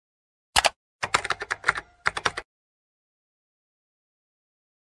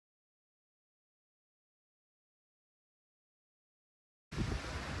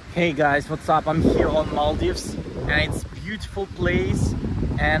Hey guys, what's up? I'm here on Maldives and it's a beautiful place,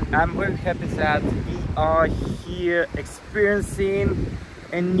 and I'm very happy that we are here experiencing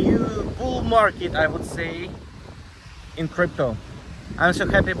a new bull market, I would say, in crypto. I'm so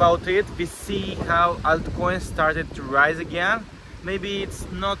happy about it. We see how altcoins started to rise again. Maybe it's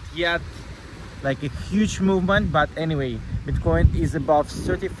not yet like a huge movement, but anyway, Bitcoin is above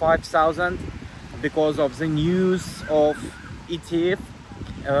 35,000 because of the news of ETF.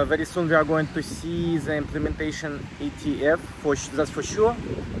 Very soon we are going to see the implementation ETF, that's for sure.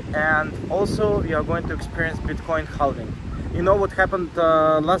 And also we are going to experience Bitcoin halving. You know what happened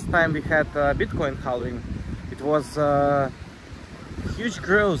last time we had Bitcoin halving? It was huge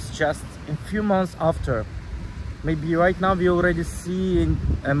growth just a few months after. Maybe right now we already see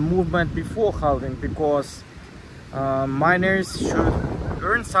a movement before halving, because miners should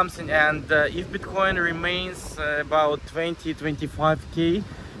earn something, and if Bitcoin remains about 20-25k,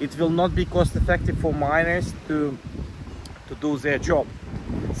 it will not be cost effective for miners to do their job.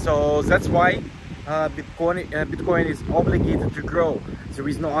 So that's why Bitcoin is obligated to grow. There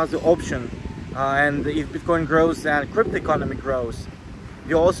is no other option, and if Bitcoin grows, then crypto economy grows.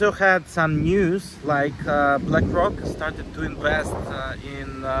 We also had some news like BlackRock started to invest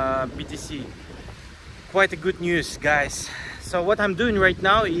in BTC. Quite a good news, guys. So what I'm doing right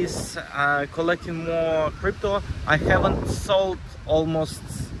now is collecting more crypto. I haven't sold almost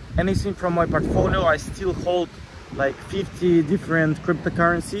anything from my portfolio. I still hold like 50 different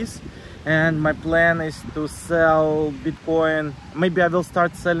cryptocurrencies, and my plan is to sell Bitcoin. Maybe I will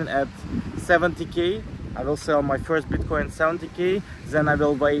start selling at 70k. I will sell my first Bitcoin 70k, then I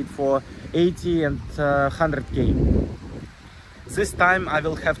will wait for 80 and 100k. This time I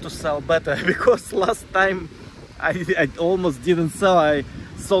will have to sell better, because last time I almost didn't sell. I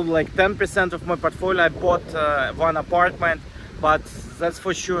sold like 10% of my portfolio. I bought one apartment, but that's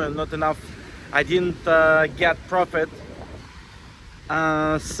for sure not enough. I didn't get profit.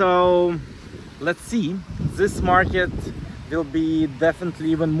 So let's see. This market will be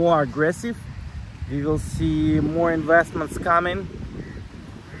definitely even more aggressive. We will see more investments coming.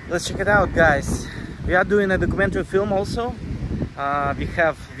 Let's check it out, guys. We are doing a documentary film also. We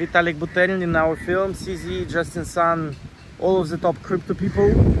have Vitalik Buterin in our film, CZ, Justin Sun, all of the top crypto people.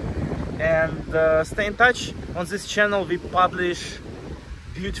 And stay in touch. On this channel we publish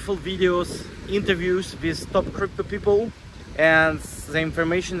beautiful videos, interviews with top crypto people, and the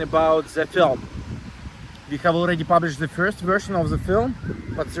information about the film. We have already published the first version of the film,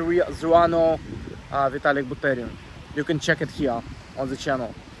 but there are no Vitalik Buterin. You can check it here on the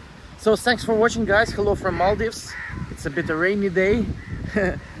channel. So thanks for watching, guys. Hello from Maldives. It's a bit a rainy day,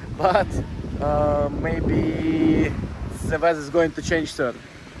 but maybe the weather is going to change soon.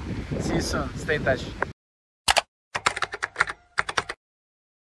 See you soon. Stay in touch.